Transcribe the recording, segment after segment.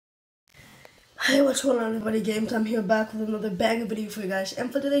Hey, what's going on, everybody? Games. I'm here back with another banger video for you guys.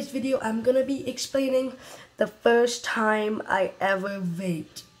 And for today's video, I'm gonna be explaining the first time I ever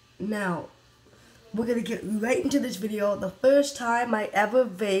vaped. Now, we're gonna get right into this video. The first time I ever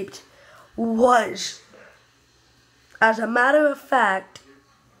vaped was, as a matter of fact,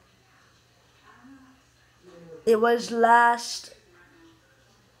 it was last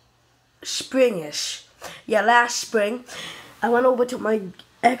springish. Yeah, last spring. I went over to my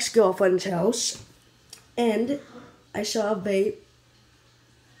ex-girlfriend's house and I saw a vape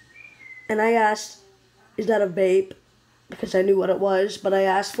and I asked, is that a vape? Because I knew what it was, but I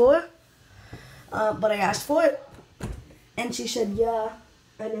asked for it. And she said, yeah.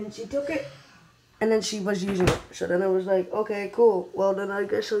 And then she took it and then she was using it. So then I was like, okay, cool. Well, then I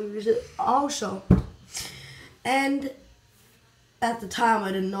guess I'll use it also. And at the time,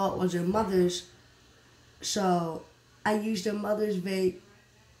 I didn't know it was her mother's. So I used her mother's vape.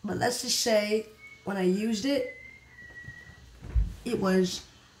 But let's just say, when I used it, it was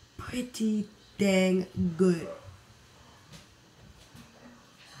pretty dang good.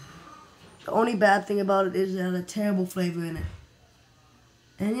 The only bad thing about it is it had a terrible flavor in it.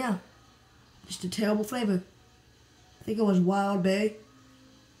 And yeah, just a terrible flavor. I think it was wild berry.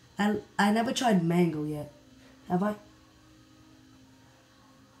 I never tried mango yet. Have I?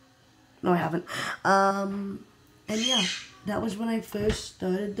 No, I haven't. And yeah, that was when I first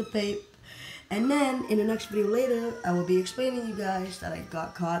started the vape. And then, in the next video later, I will be explaining to you guys that I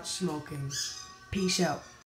got caught smoking. Peace out.